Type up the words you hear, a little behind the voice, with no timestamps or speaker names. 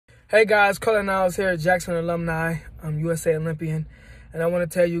Hey guys, Carlin here at JHS Alumni. I'm USA Olympian, and I want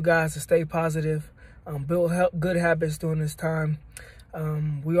to tell you guys to stay positive, build good habits during this time.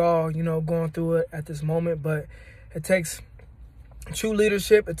 We all, going through it at this moment, but it takes true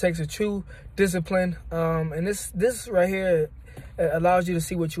leadership. It takes a true discipline, and this right here allows you to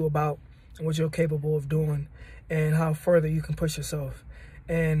see what you're about and what you're capable of doing, and how further you can push yourself.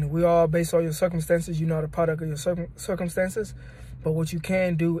 And we all, based on your circumstances, the product of your circumstances. But what you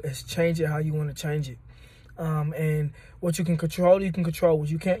can do is change it how you want to change it. And what you can control, you can control. What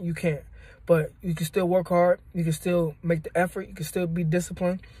you can't, you can't. But you can still work hard. You can still make the effort. You can still be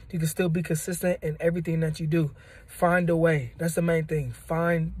disciplined. You can still be consistent in everything that you do. Find a way. That's the main thing.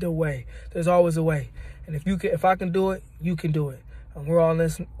 Find the way. There's always a way. And if I can do it, you can do it. We're all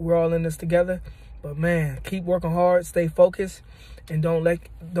in this together. But man, keep working hard. Stay focused, and don't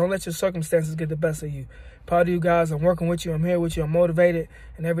let your circumstances get the best of you. Proud of you guys. I'm working with you. I'm here with you. I'm motivated,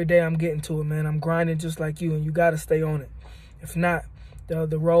 and every day I'm getting to it, man. I'm grinding just like you, and you got to stay on it. If not,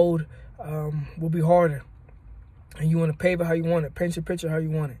 the road will be harder, and you want to pave it how you want it. Paint your picture how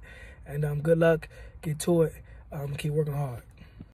you want it. And good luck. Get to it. Keep working hard.